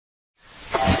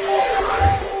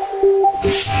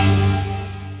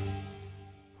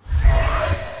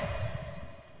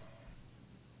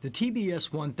The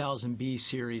TBS1000B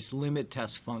series limit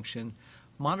test function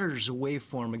monitors a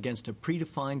waveform against a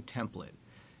predefined template.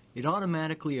 It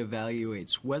automatically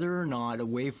evaluates whether or not a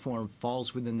waveform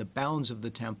falls within the bounds of the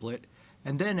template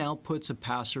and then outputs a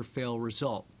pass or fail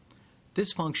result.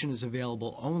 This function is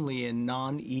available only in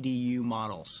non-EDU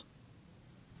models.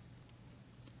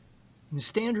 In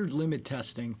standard limit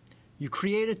testing, you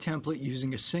create a template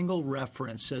using a single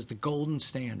reference as the golden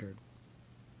standard.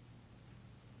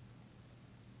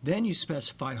 Then you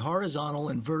specify horizontal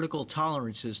and vertical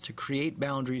tolerances to create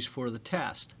boundaries for the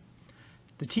test.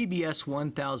 The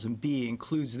TBS1000B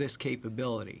includes this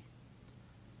capability.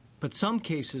 But some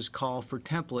cases call for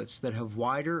templates that have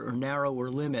wider or narrower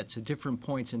limits at different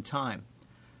points in time.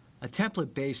 A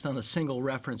template based on a single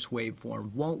reference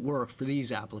waveform won't work for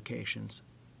these applications.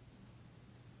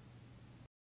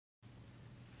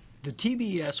 The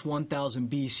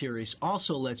TBS1000B series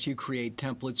also lets you create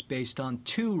templates based on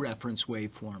two reference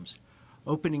waveforms,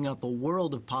 opening up a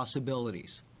world of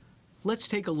possibilities. Let's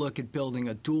take a look at building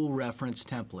a dual reference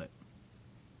template.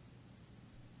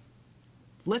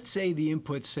 Let's say the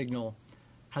input signal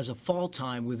has a fall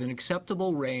time with an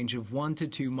acceptable range of 1 to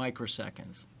 2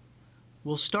 microseconds.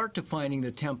 We'll start defining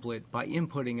the template by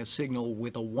inputting a signal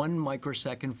with a 1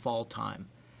 microsecond fall time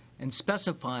and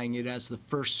specifying it as the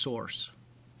first source.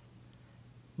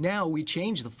 Now we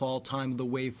change the fall time of the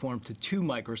waveform to 2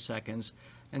 microseconds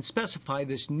and specify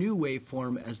this new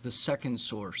waveform as the second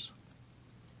source.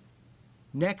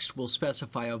 Next, we'll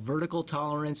specify a vertical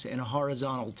tolerance and a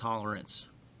horizontal tolerance.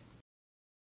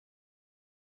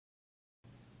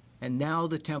 And now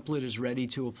the template is ready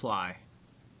to apply.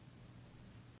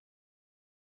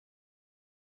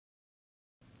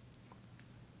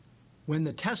 When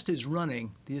the test is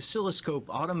running, the oscilloscope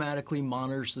automatically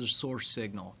monitors the source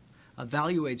signal,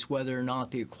 evaluates whether or not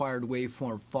the acquired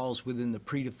waveform falls within the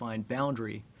predefined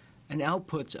boundary, and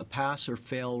outputs a pass or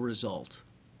fail result.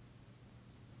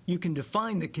 You can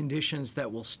define the conditions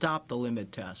that will stop the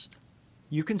limit test.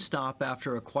 You can stop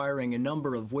after acquiring a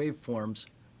number of waveforms,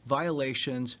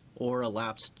 violations, or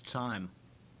elapsed time.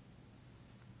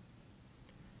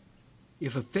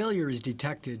 If a failure is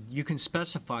detected, you can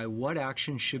specify what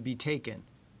action should be taken.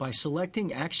 By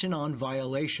selecting Action on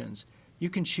Violations, you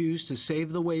can choose to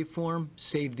save the waveform,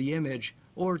 save the image,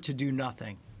 or to do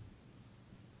nothing.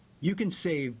 You can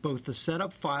save both the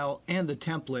setup file and the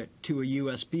template to a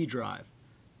USB drive.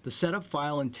 The setup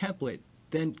file and template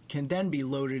can then be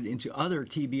loaded into other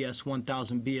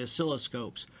TBS1000B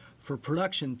oscilloscopes for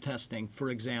production testing, for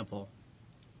example.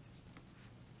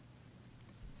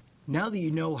 Now that you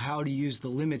know how to use the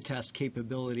limit test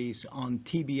capabilities on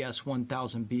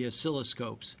TBS1000B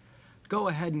oscilloscopes, go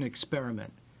ahead and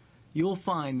experiment. You'll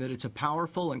find that it's a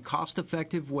powerful and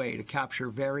cost-effective way to capture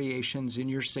variations in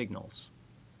your signals.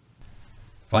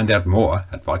 Find out more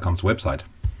at Vicom's website.